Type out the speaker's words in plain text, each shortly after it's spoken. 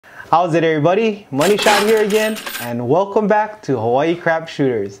How's it, everybody? Money Shot here again, and welcome back to Hawaii Craps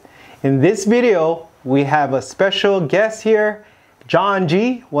Shooters. In this video, we have a special guest here, John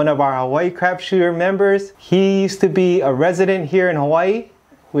G, one of our Hawaii Craps Shooter members. He used to be a resident here in Hawaii,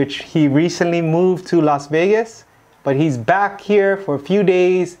 which he recently moved to Las Vegas, but he's back here for a few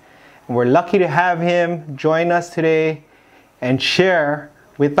days, and we're lucky to have him join us today and share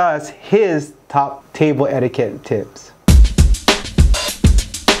with us his top table etiquette tips.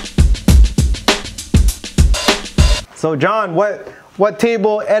 So John, what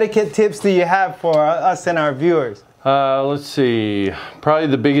table etiquette tips do you have for us and our viewers? Let's see. Probably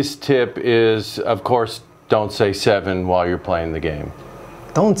the biggest tip is, of course, don't say 7 while you're playing the game.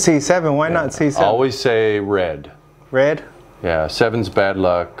 Don't say 7. Why not say 7? Always say red. Red? Yeah, 7's bad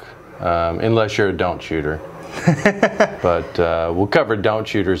luck, unless you're a don't shooter. But we'll cover don't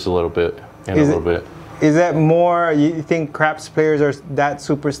shooters a little bit bit. Is that more, you think craps players are that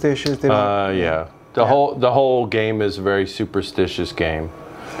superstitious? Yeah. The whole game is a very superstitious game.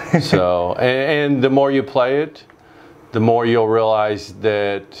 So, and the more you play it, the more you'll realize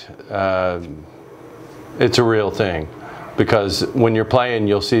that it's a real thing. Because when you're playing,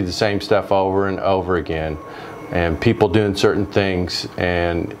 you'll see the same stuff over and over again, and people doing certain things,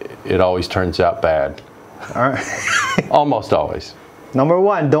 and it always turns out bad. All right. Almost always. Number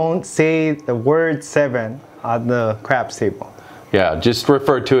 1, don't say the word 7 on the craps table. Yeah, just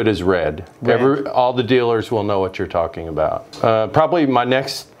refer to it as red. All the dealers will know what you're talking about. Probably my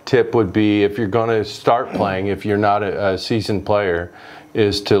next tip would be, if you're going to start playing, if you're not a seasoned player,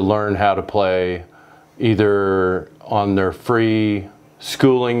 is to learn how to play either on their free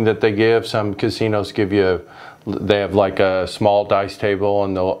schooling that they give. Some casinos give you, they have like a small dice table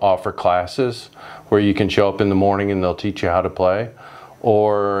and they'll offer classes where you can show up in the morning and they'll teach you how to play.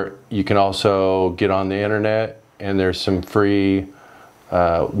 Or you can also get on the internet, and there's some free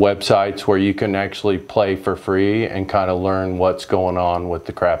websites where you can actually play for free and kind of learn what's going on with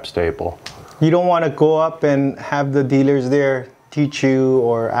the craps table. You don't want to go up and have the dealers there teach you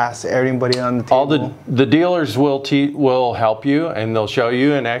or ask everybody on the table? All the dealers will help you, and they'll show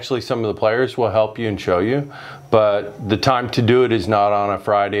you, and actually some of the players will help you and show you. But the time to do it is not on a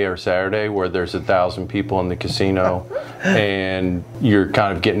Friday or Saturday where there's 1,000 people in the casino and you're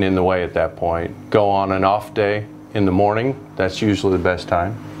kind of getting in the way at that point. Go on an off day in the morning. That's usually the best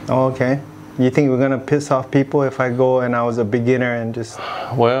time. Oh, okay. You think we're going to piss off people if I go and I was a beginner and just...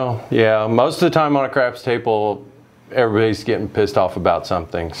 Well, yeah. Most of the time on a craps table, everybody's getting pissed off about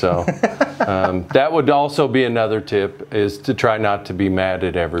something. So that would also be another tip, is to try not to be mad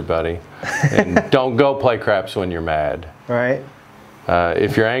at everybody. And don't go play craps when you're mad. Right.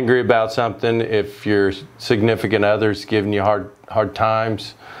 If you're angry about something, if your significant other's giving you hard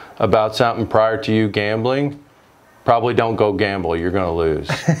times about something prior to you gambling, probably don't go gamble. You're going to lose.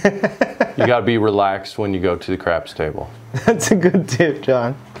 You got to be relaxed when you go to the craps table. That's a good tip,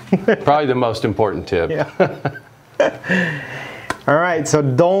 John. Probably the most important tip. Yeah. All right, so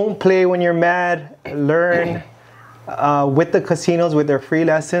don't play when you're mad. Learn with the casinos with their free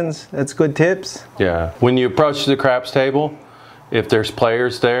lessons. That's good tips. Yeah. When you approach the craps table, if there's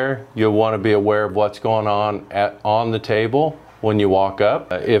players there, you'll want to be aware of what's going on the table when you walk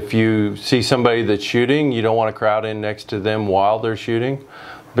up. If you see somebody that's shooting, you don't want to crowd in next to them while they're shooting,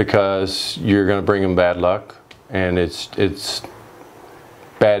 because you're going to bring them bad luck, and it's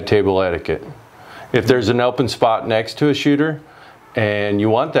bad table etiquette. If there's an open spot next to a shooter and you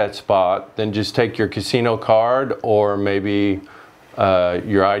want that spot, then just take your casino card or maybe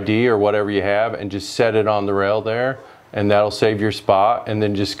your ID or whatever you have and just set it on the rail there, and that'll save your spot, and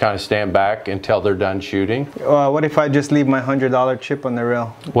then just kind of stand back until they're done shooting. What if I just leave my $100 chip on the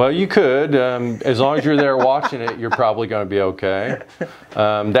rail? Well, you could. As long as you're there watching it, you're probably going to be okay.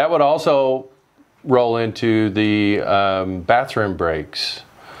 That would also roll into the bathroom breaks.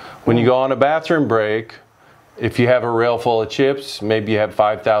 When you go on a bathroom break, if you have a rail full of chips, maybe you have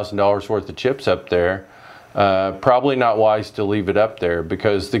 $5,000 worth of chips up there, probably not wise to leave it up there,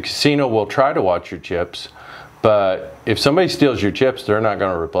 because the casino will try to watch your chips, but if somebody steals your chips, they're not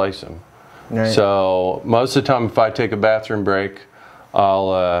going to replace them. Right. So most of the time, if I take a bathroom break,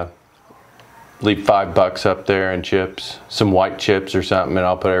 I'll leave $5 up there in chips, some white chips or something, and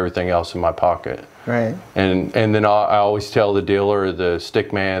I'll put everything else in my pocket. Right. And then I always tell the dealer or the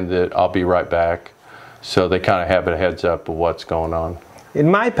stick man that I'll be right back, so they kind of have a heads up of what's going on. In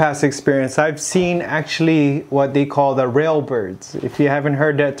my past experience, I've seen actually what they call the railbirds. If you haven't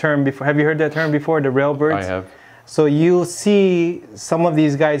heard that term before, have you heard that term before, the railbirds? I have. So you'll see some of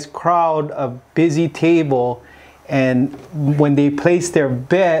these guys crowd a busy table, and when they place their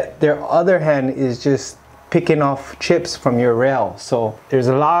bet, their other hand is just picking off chips from your rail. So there's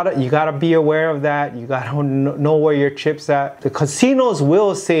a lot of, you gotta be aware of that. You gotta know where your chips at. The casinos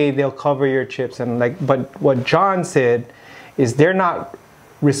will say they'll cover your chips, and like, but what John said is they're not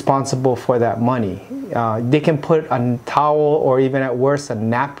responsible for that money. They can put a towel, or even at worst a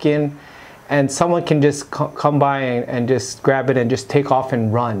napkin, and someone can just come by and just grab it and just take off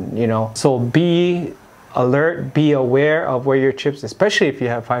and run, you know. So be alert, be aware of where your chips, especially if you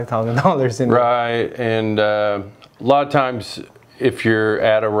have $5,000 in there. Right, and a lot of times if you're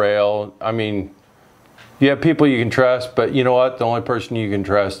at a rail, I mean, you have people you can trust, but you know what? The only person you can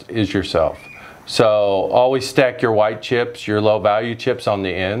trust is yourself. So always stack your white chips, your low value chips on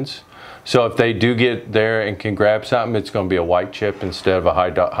the ends. So if they do get there and can grab something, it's going to be a white chip instead of a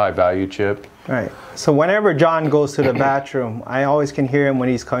high value chip. Right. So whenever John goes to the bathroom, I always can hear him when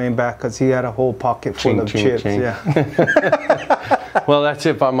he's coming back because he had a whole pocket full of chips. Ching. Yeah. Well, that's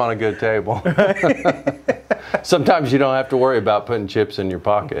if I'm on a good table. Sometimes you don't have to worry about putting chips in your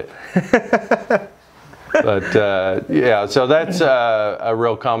pocket. But yeah, so that's a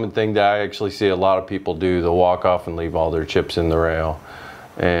real common thing that I actually see a lot of people do. They'll walk off and leave all their chips in the rail,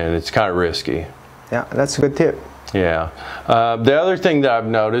 and it's kind of risky. Yeah, that's a good tip. Yeah. The other thing that I've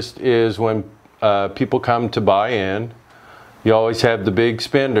noticed is when people come to buy in, you always have the big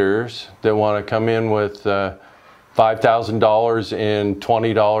spenders that want to come in with $5,000 in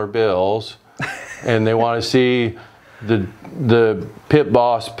 $20 bills, and they want to see the pit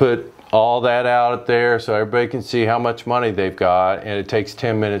boss put all that out there so everybody can see how much money they've got, and it takes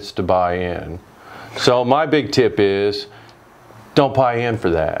 10 minutes to buy in. So my big tip is, don't buy in for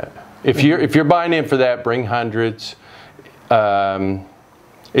that. If you're buying in for that, bring hundreds.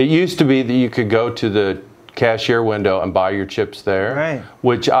 It used to be that you could go to the cashier window and buy your chips there, right?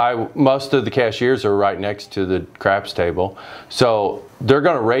 Which most of the cashiers are right next to the craps table, so they're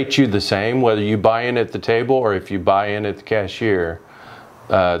going to rate you the same whether you buy in at the table or if you buy in at the cashier.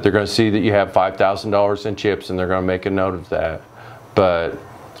 They're going to see that you have $5,000 in chips, and they're going to make a note of that. But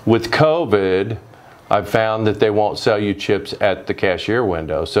with COVID, I've found that they won't sell you chips at the cashier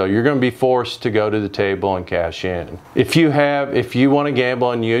window. So you're going to be forced to go to the table and cash in. If you want to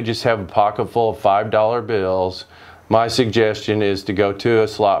gamble and you just have a pocket full of $5 bills, my suggestion is to go to a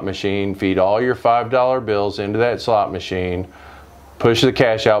slot machine, feed all your $5 bills into that slot machine, push the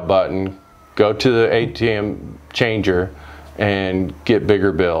cash out button, go to the ATM changer, and get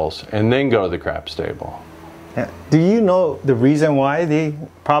bigger bills, and then go to the craps table. Yeah. Do you know the reason why they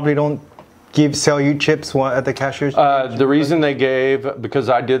probably don't sell you chips at the cashier's? The reason they gave, because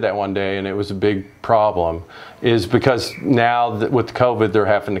I did that one day and it was a big problem, is because now with COVID they're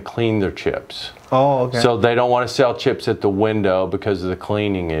having to clean their chips. Oh, okay. So they don't want to sell chips at the window because of the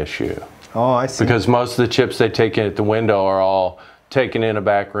cleaning issue. Oh, I see. Because most of the chips they take in at the window are all taken in a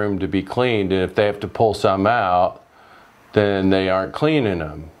back room to be cleaned, and if they have to pull some out, then they aren't cleaning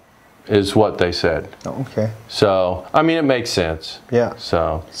them, is what they said. Oh, okay. So, I mean, it makes sense. Yeah.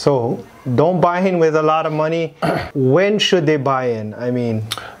 So don't buy in with a lot of money. When should they buy in? I mean,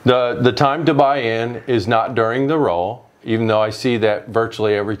 the time to buy in is not during the roll, even though I see that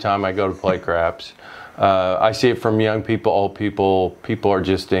virtually every time I go to play craps. I see it from young people, old people. People are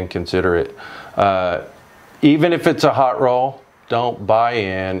just inconsiderate. Even if it's a hot roll, don't buy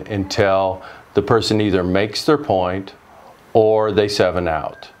in until the person either makes their point or they 7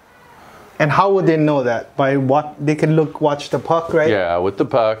 out. And how would they know that? By what? They can watch the puck, right? Yeah, with the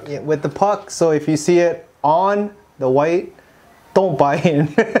puck. Yeah, with the puck. So if you see it on the white, don't buy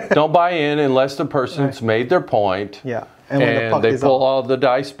in. Don't buy in unless the person's made their point. Yeah. And when the puck they pull all the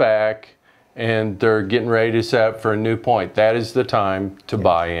dice back and they're getting ready to set up for a new point. That is the time to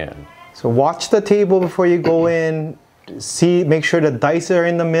buy in. So watch the table before you go in. Make sure the dice are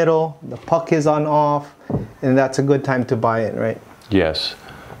in the middle, the puck is on off, and that's a good time to buy in, right? Yes.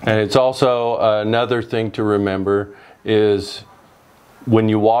 And it's also another thing to remember is when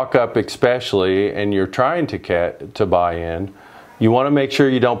you walk up especially and you're trying to buy in, you want to make sure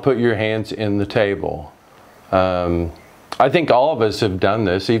you don't put your hands in the table. I think all of us have done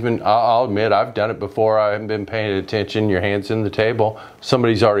this. Even I'll admit I've done it before. I haven't been paying attention. Your hands in the table.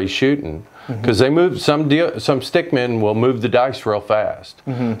 Somebody's already shooting because they move. Some stickmen will move the dice real fast.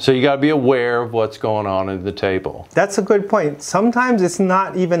 So you got to be aware of what's going on at the table. That's a good point. Sometimes it's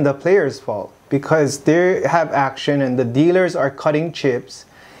not even the player's fault because they have action and the dealers are cutting chips,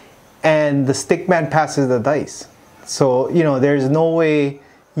 and the stickman passes the dice. So you know there's no way.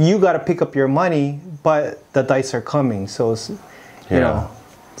 You got to pick up your money, but the dice are coming. So, you know,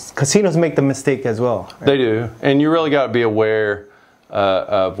 casinos make the mistake as well. Right? They do. And you really got to be aware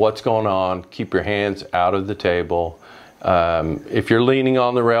of what's going on. Keep your hands out of the table. If you're leaning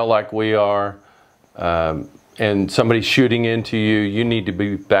on the rail like we are, and somebody's shooting into you, you need to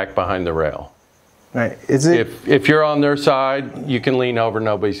be back behind the rail. Right. Is it? If you're on their side, you can lean over.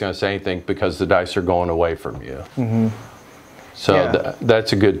 Nobody's going to say anything because the dice are going away from you. Mm-hmm. So Yeah.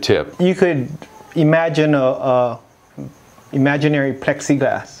 that's a good tip. You could imagine a imaginary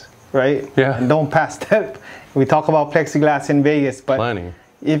plexiglass, right? Yeah. And don't pass that. We talk about plexiglass in Vegas, but Plenty.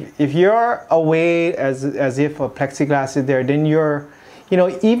 if you're away as if a plexiglass is there, then you're,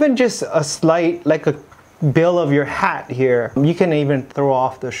 even just a slight, like a bill of your hat here, you can even throw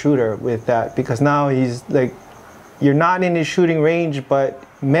off the shooter with that, because now he's like, you're not in his shooting range, but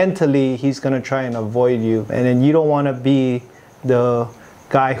mentally he's gonna try and avoid you, and then you don't want to be the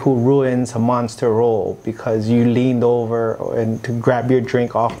guy who ruins a monster roll because you leaned over and to grab your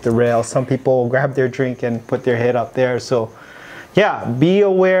drink off the rail. Some people grab their drink and put their head up there. So yeah, be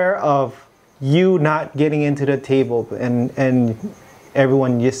aware of you not getting into the table and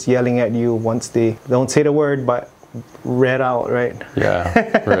everyone just yelling at you once they don't say the word but read out, right?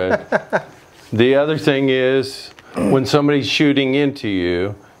 Yeah, right. The other thing is, when somebody's shooting into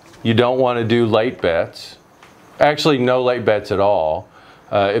you, you don't want to do late bets. Actually, no late bets at all.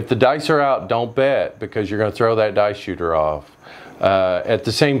 If the dice are out, don't bet, because you're going to throw that dice shooter off. At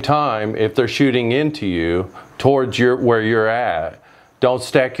the same time, if they're shooting into you towards where you're at, don't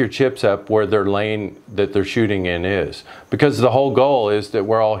stack your chips up where their lane that they're shooting in is, because the whole goal is that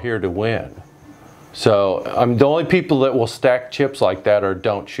we're all here to win. So the only people that will stack chips like that are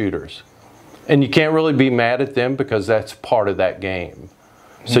don't shooters. And you can't really be mad at them because that's part of that game.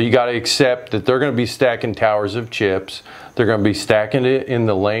 So you got to accept that they're going to be stacking towers of chips. They're going to be stacking it in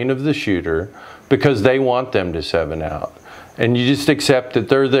the lane of the shooter because they want them to 7 out. And you just accept that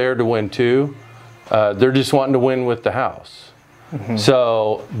they're there to win too. They're just wanting to win with the house. Mm-hmm.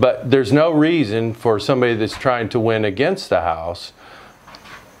 So, but there's no reason for somebody that's trying to win against the house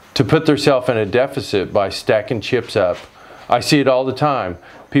to put themselves in a deficit by stacking chips up. I see it all the time.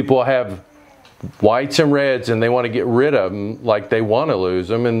 People have whites and reds and they want to get rid of them, like they want to lose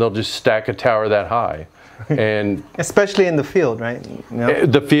them, and they'll just stack a tower that high. And especially in the field, right?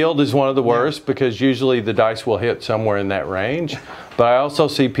 The field is one of the worst, because usually the dice will hit somewhere in that range. But I also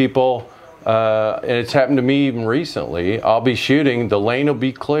see people, and it's happened to me even recently, I'll be shooting, the lane will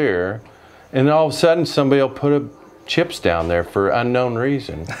be clear, and all of a sudden somebody will put chips down there for unknown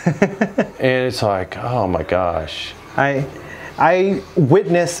reason. And it's like, oh my gosh. I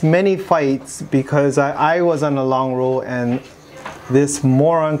witnessed many fights because I was on a long roll, and this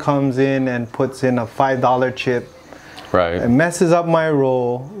moron comes in and puts in a $5 chip. Right. It messes up my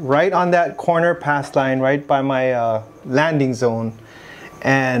roll right on that corner pass line, right by my landing zone.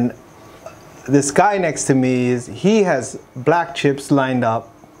 And this guy next to me, he has black chips lined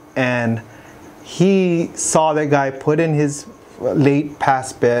up, and he saw that guy put in his late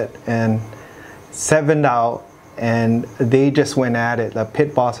pass bet and 7'd out. And they just went at it. The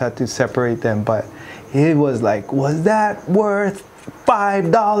pit boss had to separate them, but it was like, was that worth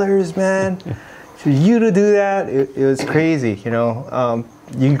 $5, man? For you to do that, it was crazy,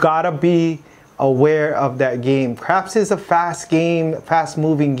 You gotta be aware of that game. Craps is a fast game, fast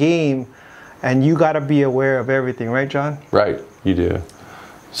moving game, and you gotta be aware of everything, right, John? Right, you do.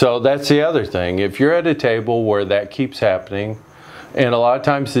 So that's the other thing. If you're at a table where that keeps happening, and a lot of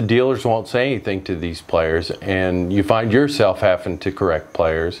times the dealers won't say anything to these players, and you find yourself having to correct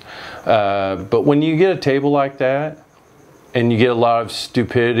players. But when you get a table like that, and you get a lot of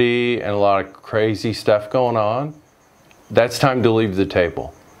stupidity and a lot of crazy stuff going on, that's time to leave the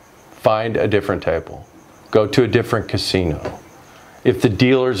table. Find a different table. Go to a different casino. If the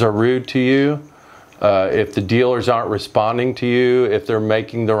dealers are rude to you, if the dealers aren't responding to you, if they're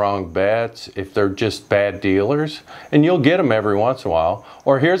making the wrong bets, if they're just bad dealers, and you'll get them every once in a while.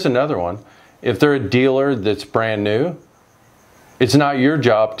 Or here's another one. If they're a dealer that's brand new, it's not your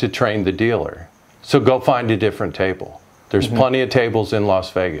job to train the dealer. So go find a different table. There's plenty of tables in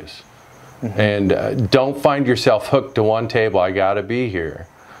Las Vegas. And don't find yourself hooked to one table. I gotta be here.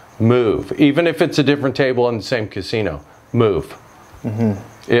 Move. Even if it's a different table in the same casino, move.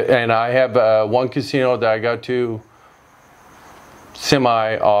 And I have one casino that I go to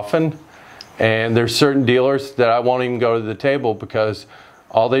semi-often, and there's certain dealers that I won't even go to the table because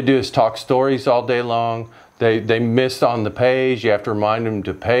all they do is talk stories all day long. They miss on the pays. You have to remind them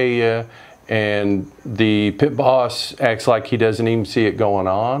to pay you, and the pit boss acts like he doesn't even see it going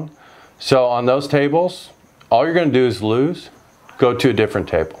on. So on those tables, all you're going to do is lose. Go to a different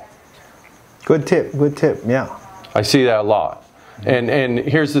table. Good tip, yeah. I see that a lot. And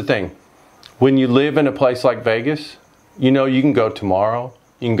here's the thing. When you live in a place like Vegas, you can go tomorrow,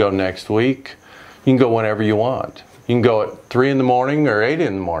 you can go next week, you can go whenever you want. You can go at 3 in the morning or 8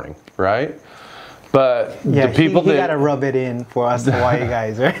 in the morning, right? But yeah, the people he gotta rub it in for us Hawaii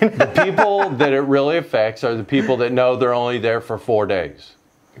guys, right? the people that it really affects are the people that know they're only there for 4 days.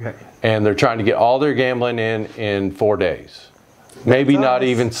 Okay. And they're trying to get all their gambling in 4 days. Maybe not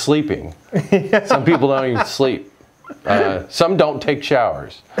even sleeping. Yeah. Some people don't even sleep. Some don't take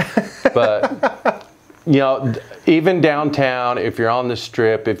showers. But, you know, even downtown, if you're on the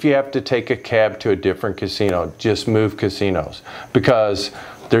Strip, if you have to take a cab to a different casino, just move casinos. Because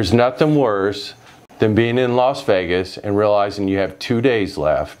there's nothing worse than being in Las Vegas and realizing you have 2 days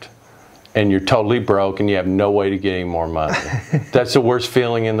left and you're totally broke and you have no way to get any more money. That's the worst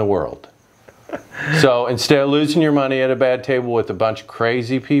feeling in the world. So instead of losing your money at a bad table with a bunch of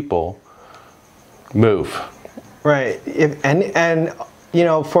crazy people, move. Right. And you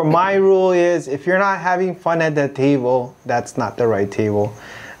know, for my rule is, if you're not having fun at that table, that's not the right table.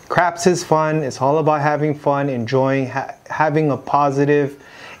 Craps is fun. It's all about having fun, enjoying, having a positive.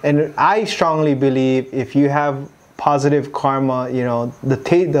 And I strongly believe if you have positive karma, you know,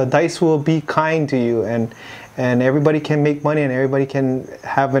 the dice will be kind to you, and everybody can make money and everybody can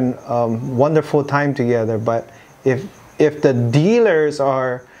have a wonderful time together. But if the dealers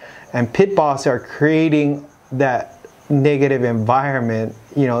and pit boss are creating that negative environment,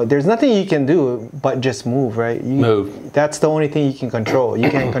 you know, there's nothing you can do but just move, right? Move. That's the only thing you can control. You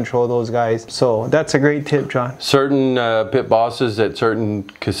can't control those guys. So that's a great tip, John. Certain pit bosses at certain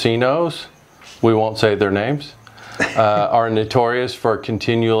casinos, we won't say their names, are notorious for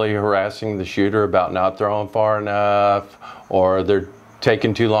continually harassing the shooter about not throwing far enough, or they're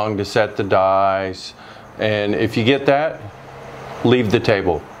taking too long to set the dice. And if you get that, leave the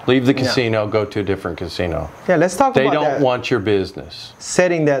table. Leave the casino, go to a different casino. Yeah, let's talk about that. They don't want your business.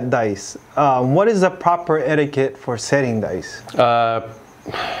 Setting that dice. What is the proper etiquette for setting dice?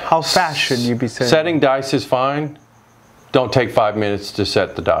 How fast should you be setting? Setting dice is fine. Don't take 5 minutes to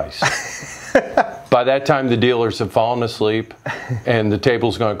set the dice. By that time, the dealers have fallen asleep and the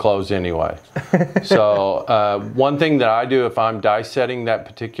table's going to close anyway. So one thing that I do if I'm dice setting that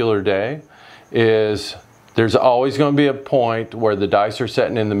particular day is there's always going to be a point where the dice are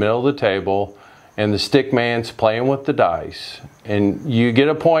sitting in the middle of the table and the stick man's playing with the dice. And you get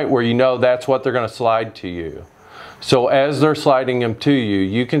a point where you know that's what they're going to slide to you. So as they're sliding them to you,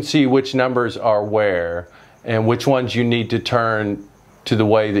 you can see which numbers are where and which ones you need to turn to the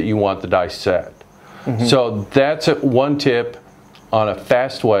way that you want the dice set. Mm-hmm. So that's one tip on a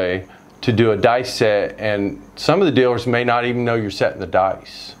fast way to do a dice set, and some of the dealers may not even know you're setting the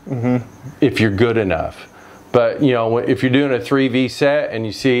dice if you're good enough. But you know, if you're doing a 3V set and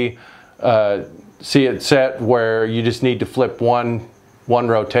you see it set where you just need to flip one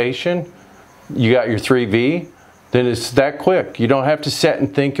rotation, you got your 3V, then it's that quick. You don't have to set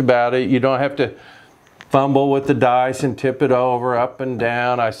and think about it. You don't have to fumble with the dice and tip it over up and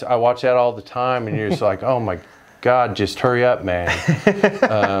down. I watch that all the time, and you're just like, oh my God, just hurry up,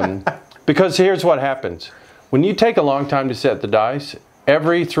 man. Because here's what happens. When you take a long time to set the dice,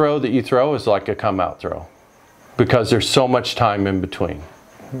 every throw that you throw is like a come-out throw, because there's so much time in between.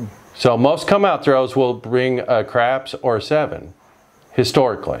 So most come-out throws will bring a craps or a 7,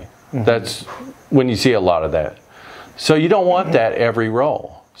 historically. That's when you see a lot of that. So you don't want that every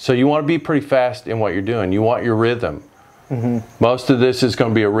roll. So you want to be pretty fast in what you're doing. You want your rhythm. Most of this is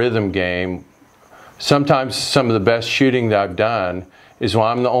going to be a rhythm game. Sometimes some of the best shooting that I've done is when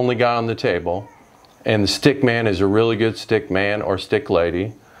I'm the only guy on the table and the stick man is a really good stick man or stick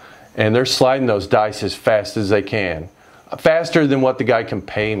lady, and they're sliding those dice as fast as they can, faster than what the guy can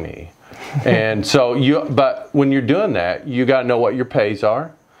pay me. And so but when you're doing that, you got to know what your pays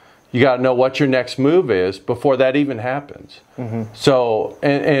are. You got to know what your next move is before that even happens. So,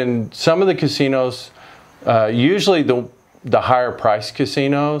 and some of the casinos, usually the higher price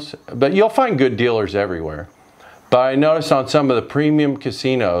casinos, but you'll find good dealers everywhere. But I noticed on some of the premium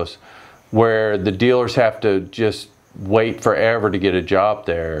casinos where the dealers have to just wait forever to get a job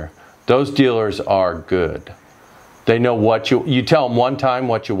there, those dealers are good. They know what you tell them one time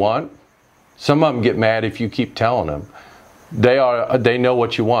what you want. Some of them get mad if you keep telling them. They know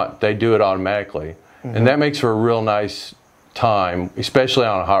what you want. They do it automatically. And that makes for a real nice time, especially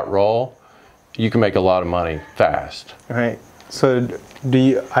on a hot roll. You can make a lot of money fast. Right. So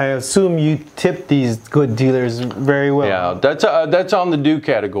I assume you tip these good dealers very well. Yeah, that's on the do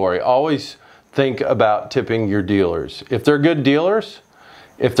category. Always think about tipping your dealers. If they're good dealers,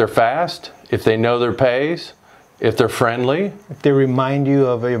 if they're fast, if they know their pays, if they're friendly. If they remind you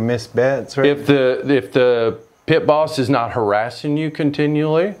of your missed bets, right? If the pit boss is not harassing you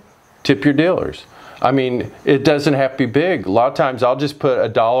continually, tip your dealers. I mean, it doesn't have to be big. A lot of times I'll just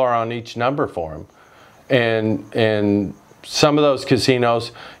put $1 on each number for them. And some of those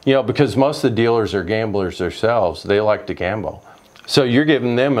casinos, you know, because most of the dealers are gamblers themselves, they like to gamble. So you're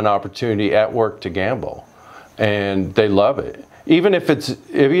giving them an opportunity at work to gamble, and they love it. Even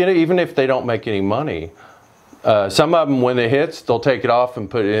if they don't make any money, some of them, when it hits, they'll take it off and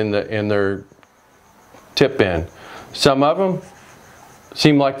put it in their tip bin. Some of them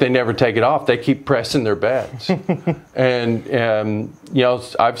seem like they never take it off. They keep pressing their bets. And you know,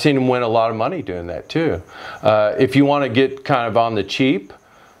 I've seen them win a lot of money doing that too. If you want to get kind of on the cheap,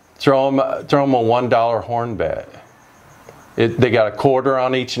 throw them a $1 horn bet. They got a quarter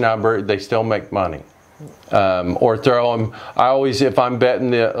on each number. They still make money. Or throw them, if I'm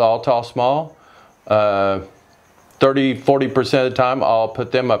betting the all tall small, 30–40% of the time I'll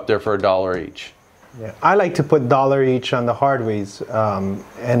put them up there for $1 each. Yeah, I like to put $1 each on the hard ways,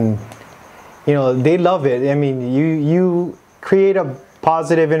 and you know, they love it. I mean, you create a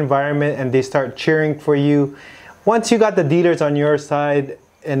positive environment and they start cheering for you. Once you got the dealers on your side,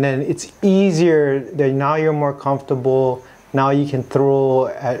 and then it's easier, that now you're more comfortable. Now you can throw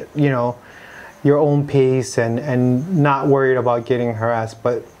at, you know, your own pace and not worried about getting harassed.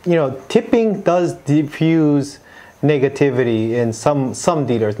 But you know, tipping does diffuse negativity in some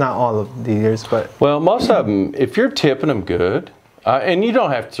dealers, not all of the dealers, but well, most of them, if you're tipping them good, and you don't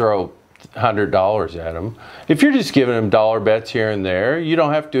have to throw $100 at them. If you're just giving them dollar bets here and there, you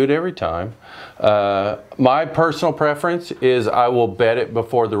don't have to do it every time. My personal preference is I will bet it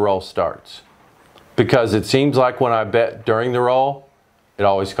before the roll starts, because it seems like when I bet during the roll, it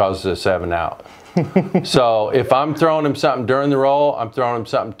always causes a 7 out. So if I'm throwing them something during the roll, I'm throwing them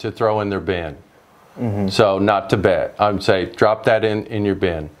something to throw in their bin. Mm-hmm. So not to bet. I'd say drop that in your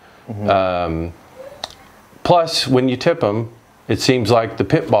bin. Mm-hmm. Plus, when you tip them, it seems like the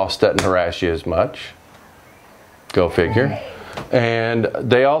pit boss doesn't harass you as much. Go figure. Mm-hmm. And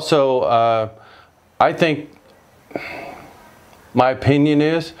they also, I think, my opinion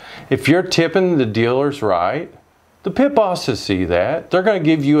is, if you're tipping the dealers right, the pit bosses see that. They're going to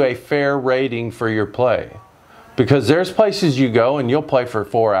give you a fair rating for your play. Because there's places you go and you'll play for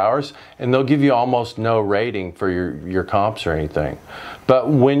 4 hours and they'll give you almost no rating for your comps or anything. But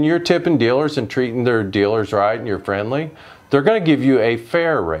when you're tipping dealers and treating their dealers right and you're friendly, they're going to give you a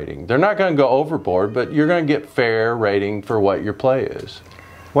fair rating. They're not going to go overboard, but you're going to get fair rating for what your play is.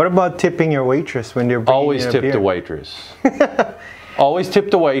 What about tipping your waitress when they're bringing Always tip the waitress. Always tip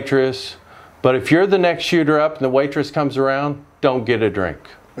the waitress. But if you're the next shooter up and the waitress comes around, don't get a drink.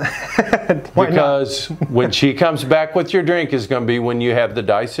 Because when she comes back with your drink is going to be when you have the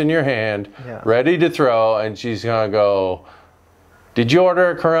dice in your hand, ready to throw, and she's going to go, "Did you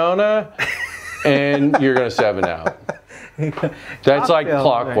order a Corona?" And you're going to 7 out. That's like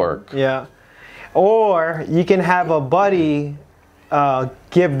clockwork. Right? Yeah. Or you can have a buddy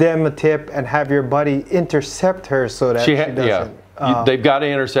give them a tip and have your buddy intercept her so that she doesn't. Yeah. They've got to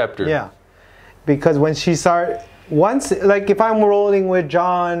intercept her. Yeah. Because when she starts, once, like if I'm rolling with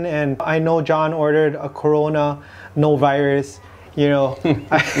John and I know John ordered a Corona, no virus, you know,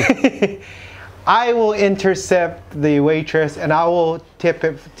 I will intercept the waitress and I will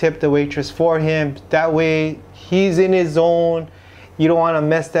tip the waitress for him. That way he's in his zone. You don't want to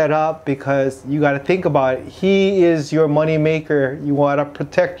mess that up, because you got to think about it. He is your money maker. You want to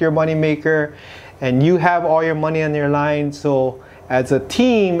protect your money maker, and you have all your money on your line. So as a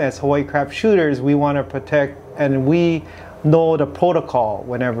team, as Hawaii Crap Shooters, we want to protect, and we know the protocol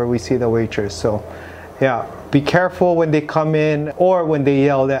whenever we see the waitress. So yeah, be careful when they come in or when they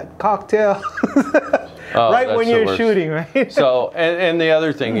yell that cocktail right when you're shooting, right? So, and the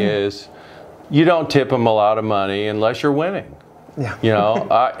other thing is, you don't tip them a lot of money unless you're winning. Yeah. You know,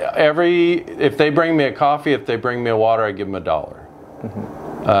 if they bring me a coffee, if they bring me a water, I give them $1.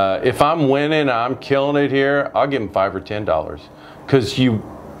 Mm-hmm. If I'm winning, I'm killing it here, I'll give them $5 or $10, because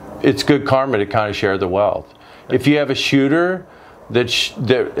it's good karma to kind of share the wealth. If you have a shooter that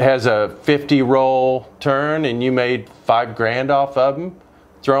has a 50 roll turn and you made $5 grand off of them,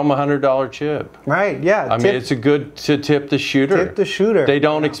 throw them a $100 chip. Right. Yeah. I mean, it's a good to tip the shooter. Tip the shooter. They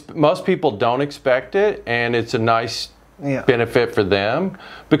don't. Most people don't expect it, and it's a nice benefit for them,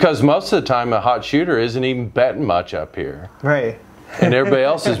 because most of the time a hot shooter isn't even betting much up here. Right. And everybody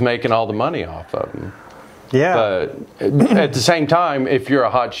else is making all the money off of them. Yeah. But at the same time, if you're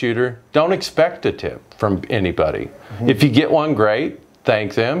a hot shooter, don't expect a tip from anybody. Mm-hmm. If you get one, great.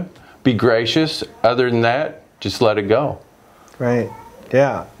 Thank them. Be gracious. Other than that, just let it go. Right.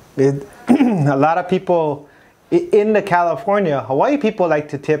 Yeah. A lot of people in the California, Hawaii people like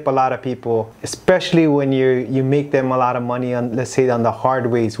to tip a lot of people, especially when you make them a lot of money on, let's say, on the hard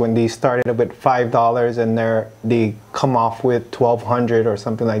ways, when they started with $5 and they come off with $1,200 or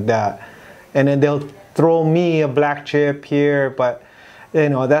something like that, and then they'll throw me a black chip here, but you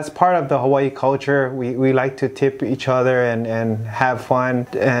know, that's part of the Hawaii culture. We like to tip each other and have fun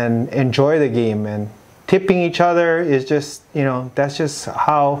and enjoy the game. And tipping each other is just, you know, that's just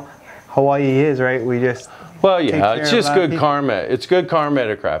how Hawaii is, right? We just it's just good karma. It's good karma at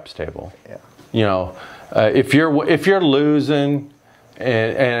a craps table. Yeah. You know, if you're losing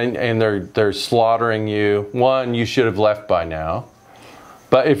and they're slaughtering you, one, you should have left by now.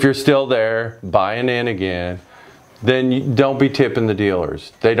 But if you're still there, buying in again, then you don't be tipping the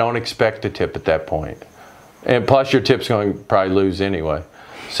dealers. They don't expect a tip at that point. And plus your tip's going to probably lose anyway.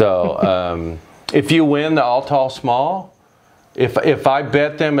 So if you win the all tall small, if I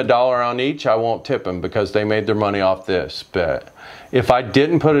bet them $1 on each, I won't tip them because they made their money off this bet. If I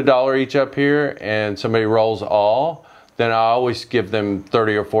didn't put $1 each up here and somebody rolls all, then I always give them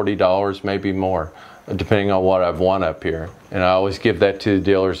 $30 or $40, maybe more, depending on what I've won up here. And I always give that to the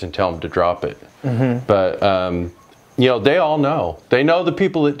dealers and tell them to drop it. Mm-hmm. But you know, they all know. They know the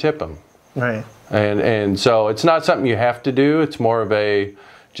people that tip them. Right. And so it's not something you have to do. It's more of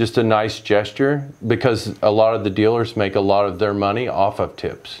just a nice gesture because a lot of the dealers make a lot of their money off of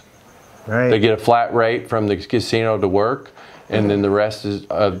tips. Right. They get a flat rate from the casino to work, and then the rest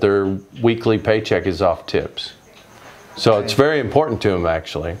of their weekly paycheck is off tips. So it's very important to them,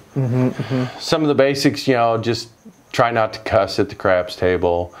 actually. Mm-hmm, mm-hmm. Some of the basics, you know, just try not to cuss at the craps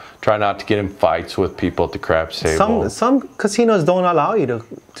table. Try not to get in fights with people at the craps table. Some casinos don't allow you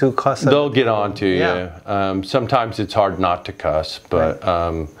to cuss. They'll get on to you. Sometimes it's hard not to cuss, but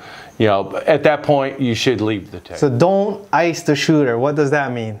you know, at that point you should leave the table. So don't ice the shooter. What does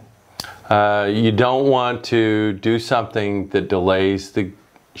that mean? You don't want to do something that delays the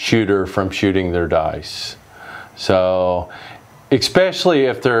shooter from shooting their dice. So, especially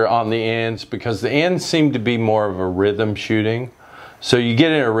if they're on the ends, because the ends seem to be more of a rhythm shooting. So you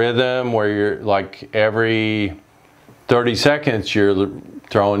get in a rhythm where you're like every 30 seconds you're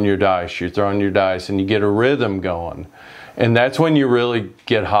throwing your dice, and you get a rhythm going. And that's when you really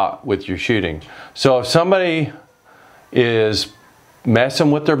get hot with your shooting. So if somebody is messing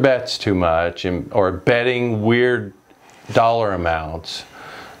with their bets too much or betting weird dollar amounts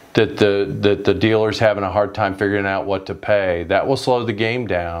that the dealer's having a hard time figuring out what to pay, that will slow the game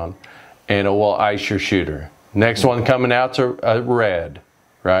down and it will ice your shooter. Next one coming out's a red,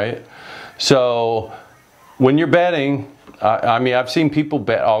 right? So when you're betting, I mean, I've seen people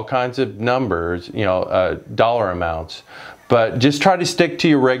bet all kinds of numbers, you know, dollar amounts, but just try to stick to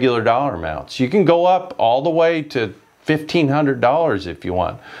your regular dollar amounts. You can go up all the way to $1,500 if you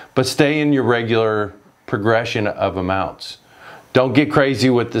want, but stay in your regular progression of amounts. Don't get crazy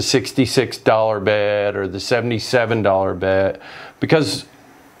with the $66 bet or the $77 bet, because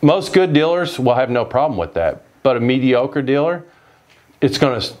most good dealers will have no problem with that. But a mediocre dealer, it's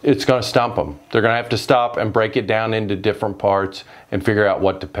gonna stump them. They're gonna have to stop and break it down into different parts and figure out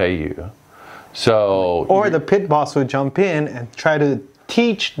what to pay you. So, or the pit boss would jump in and try to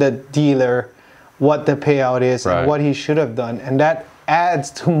teach the dealer what the payout is and what he should have done, and that adds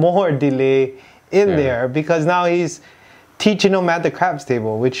to more delay in there, because now he's teaching them at the craps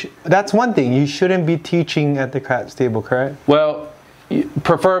table, which that's one thing you shouldn't be teaching at the craps table, correct? Well,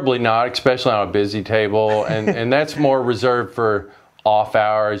 preferably not, especially on a busy table, and that's more reserved for off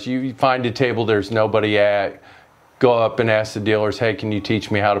hours. You find a table there's nobody at, go up and ask the dealers, hey, can you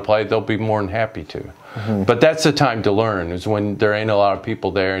teach me how to play? They'll be more than happy to. Mm-hmm. But that's the time to learn, is when there ain't a lot of people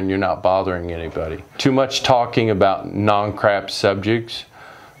there and you're not bothering anybody. Too much talking about non-craps subjects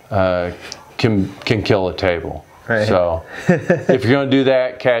can kill a table. Right. So if you're going to do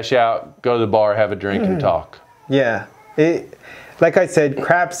that, cash out, go to the bar, have a drink, and talk. Yeah. Like I said,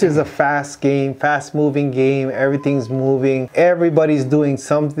 craps is a fast game, fast-moving game. Everything's moving. Everybody's doing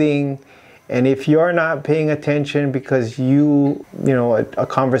something. And if you're not paying attention because you know, a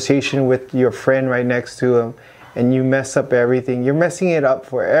conversation with your friend right next to him, and you mess up everything, you're messing it up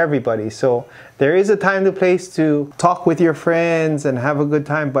for everybody. So there is a time and place to talk with your friends and have a good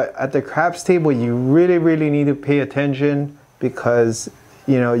time. But at the craps table, you really, really need to pay attention, because,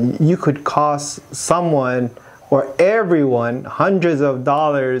 you know, you could cost someone or everyone hundreds of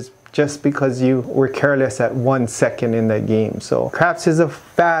dollars just because you were careless at 1 second in that game. So craps is a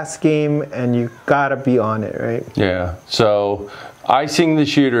fast game and you gotta be on it, right? Yeah, so icing the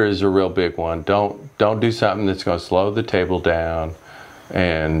shooter is a real big one. Don't do something that's gonna slow the table down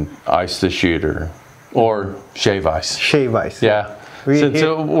and ice the shooter. Or shave ice. Shave ice. Yeah. Since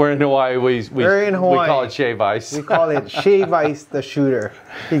we're in Hawaii, we call it shave ice. We call it shave ice the shooter.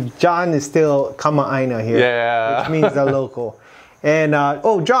 John is still kama'aina here, which means the local. And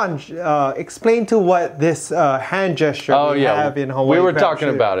John, explain to what this hand gesture we have in Hawaii. We were talking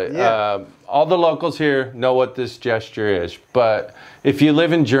about it. Yeah. all the locals here know what this gesture is, but if you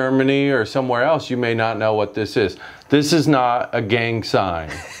live in Germany or somewhere else, you may not know what this is. This is not a gang sign.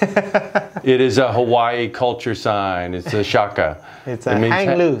 It is a Hawaii culture sign. It's a shaka. It's a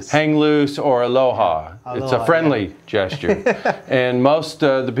hang loose. Hang loose or aloha. It's a friendly gesture. And most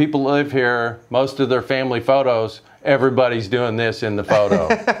the people that live here, most of their family photos, everybody's doing this in the photo.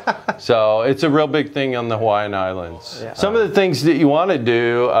 So it's a real big thing on the Hawaiian Islands. Yeah. Some of the things that you want to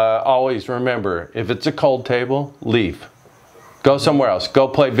do, always remember, if it's a cold table, leave. Go somewhere else. Go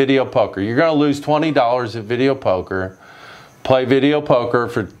play video poker. You're going to lose $20 at video poker. Play video poker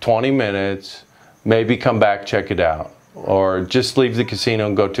for 20 minutes. Maybe come back, check it out. Or just leave the casino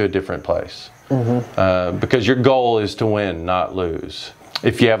and go to a different place. Because your goal is to win, not lose.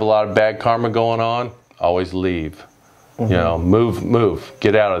 If you have a lot of bad karma going on, always leave. You know, move,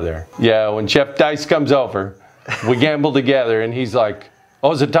 get out of there. Yeah, when Chef Dice comes over, we gamble together and he's like,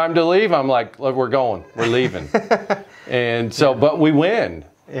 oh, is it time to leave? I'm like, look, we're going, we're leaving. And so, but we win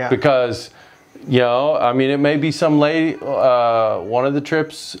because, you know, I mean, it may be some lady, one of the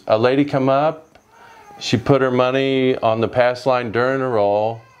trips, a lady come up, she put her money on the pass line during a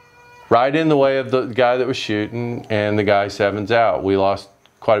roll, right in the way of the guy that was shooting, and the guy sevens out. We lost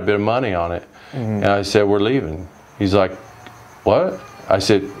quite a bit of money on it. And I said, we're leaving. He's like, what? I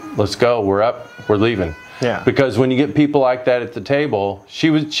said, let's go, we're up, we're leaving. Yeah. Because when you get people like that at the table, she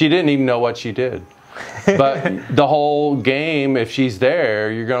didn't even know what she did. But the whole game, if she's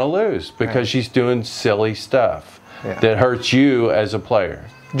there, you're going to lose because she's doing silly stuff that hurts you as a player.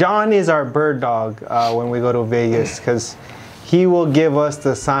 John is our bird dog when we go to Vegas because he will give us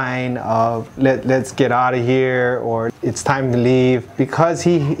the sign of let's get out of here or it's time to leave, because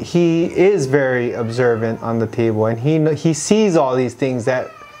he is very observant on the table and he sees all these things that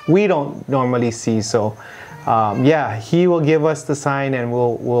we don't normally see. So yeah, he will give us the sign and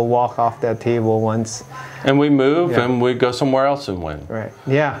we'll walk off that table once. And we move and we go somewhere else and win. Right,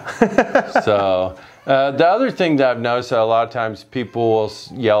 yeah. So the other thing that I've noticed that a lot of times people will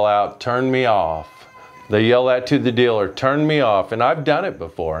yell out, turn me off. They yell that to the dealer, turn me off. And I've done it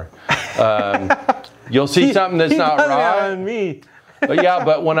before. You'll see something that's not right. On me. But yeah,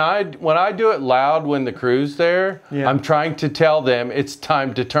 but when I do it loud when the crew's there, I'm trying to tell them it's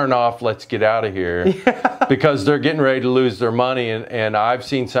time to turn off, let's get out of here. Because they're getting ready to lose their money and I've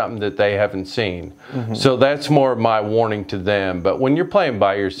seen something that they haven't seen. So that's more of my warning to them. But when you're playing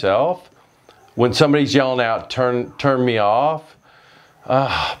by yourself, when somebody's yelling out, turn me off,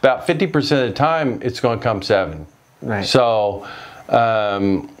 about 50% of the time it's going to come 7. Right. So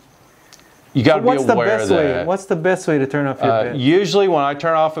you got to be aware of that. What's the best way to turn off your bet? Usually when I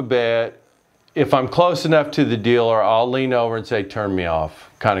turn off a bet, if I'm close enough to the dealer, I'll lean over and say, turn me off,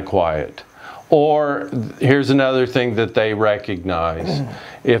 kind of quiet. Or here's another thing that they recognize.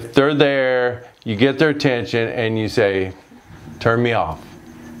 If they're there, you get their attention and you say, turn me off.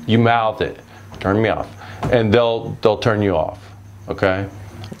 You mouth it, turn me off. And they'll turn you off, okay?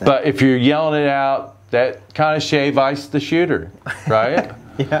 But if you're yelling it out, that kind of shave ice the shooter, right?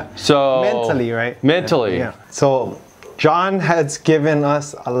 Yeah. So mentally, right? Mentally. Yeah. So John has given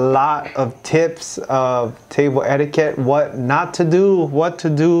us a lot of tips of table etiquette, what not to do, what to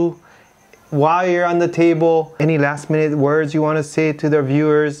do while you're on the table. Any last minute words you want to say to the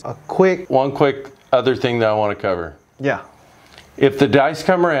viewers? One quick other thing that I want to cover. Yeah. If the dice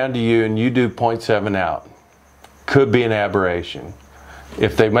come around to you and you do 0.7 out, could be an aberration.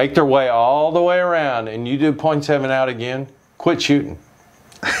 If they make their way all the way around and you do 0.7 out again, quit shooting.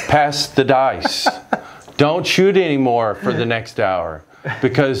 Pass the dice. Don't shoot anymore for the next hour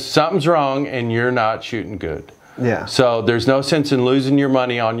because something's wrong and you're not shooting good. Yeah. So there's no sense in losing your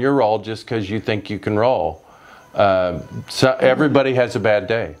money on your roll just because you think you can roll. So everybody has a bad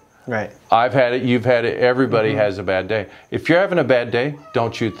day. Right. I've had it, you've had it, everybody has a bad day. If you're having a bad day,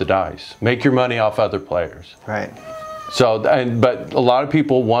 don't shoot the dice. Make your money off other players. Right. So, but a lot of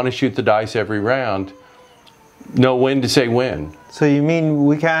people want to shoot the dice every round. Know when to say win. So you mean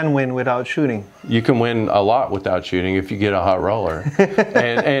we can win without shooting? You can win a lot without shooting if you get a hot roller.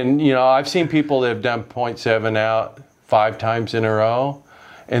 and you know, I've seen people that have done 0.7 out 5 times in a row,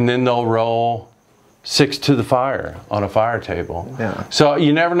 and then they'll roll 6 to the fire on a fire table. Yeah. So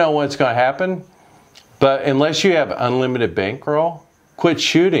you never know what's going to happen. But unless you have unlimited bankroll, quit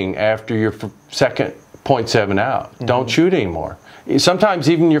shooting after your second 0.7 out. Don't shoot anymore. Sometimes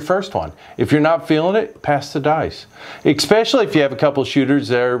even your first one. If you're not feeling it, pass the dice. Especially if you have a couple shooters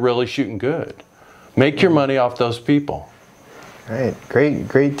that are really shooting good. Make your money off those people. Right,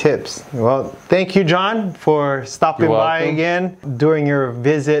 great tips. Well, thank you, John, for stopping by again during your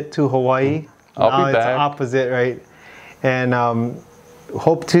visit to Hawaii. I'll be back. It's opposite, right? And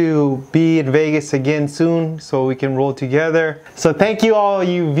hope to be in Vegas again soon so we can roll together. So thank you all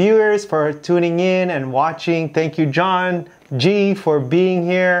you viewers for tuning in and watching. Thank you John G for being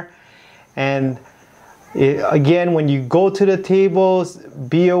here. And again, when you go to the tables,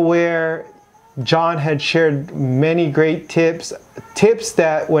 be aware, John had shared many great tips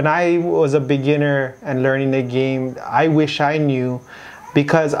that when I was a beginner and learning the game, I wish I knew,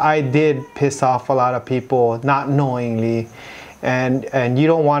 because I did piss off a lot of people not knowingly, and you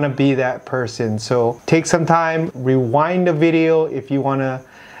don't want to be that person. So take some time, rewind the video if you want to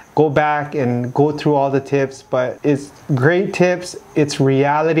go back and go through all the tips, but it's great tips. It's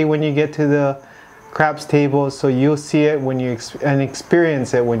reality when you get to the craps table, so you'll see it when you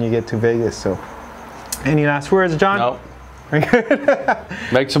experience it when you get to Vegas. So any last words, John? Nope.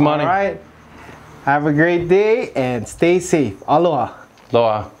 Make some money. All right, have a great day and stay safe. Aloha.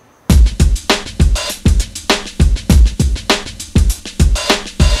 Aloha.